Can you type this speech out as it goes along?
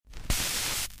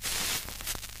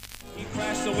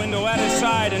across the window at his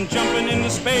side and jumping into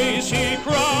space, he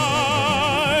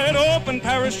cried, open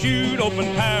parachute, open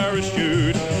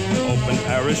parachute, open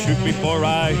parachute before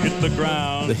I hit the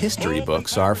ground. The history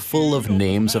books are full of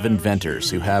names of inventors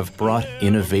who have brought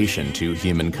innovation to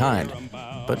humankind.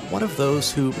 But what of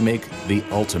those who make the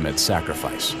ultimate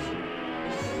sacrifice?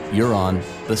 You're on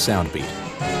The Soundbeat.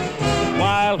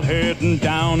 Wild heading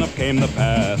down, up came the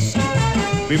past.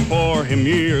 Before him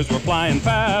years were flying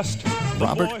fast.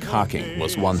 Robert Cocking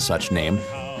was one such name,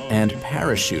 and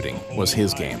parachuting was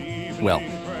his game. Well,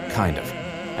 kind of.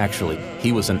 Actually,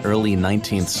 he was an early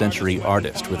 19th century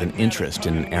artist with an interest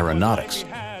in aeronautics.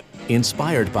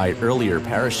 Inspired by earlier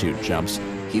parachute jumps,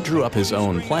 he drew up his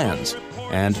own plans.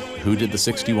 And who did the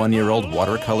 61-year-old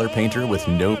watercolor painter with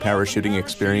no parachuting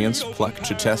experience pluck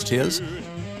to test his?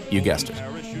 You guessed it.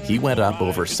 He went up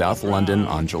over South London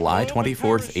on July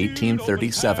 24,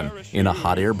 1837, in a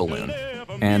hot air balloon,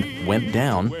 and went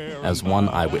down, as one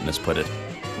eyewitness put it,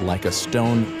 like a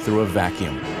stone through a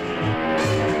vacuum.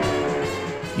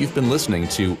 You've been listening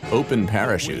to Open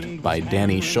Parachute by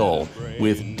Danny Scholl,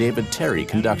 with David Terry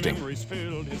conducting.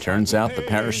 Turns out the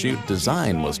parachute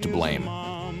design was to blame.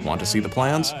 Want to see the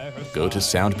plans? Go to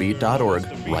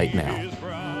soundbeat.org right now.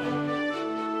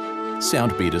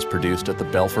 Soundbeat is produced at the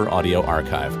Belfer Audio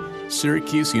Archive,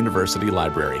 Syracuse University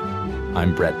Library.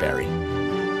 I'm Brett Barry.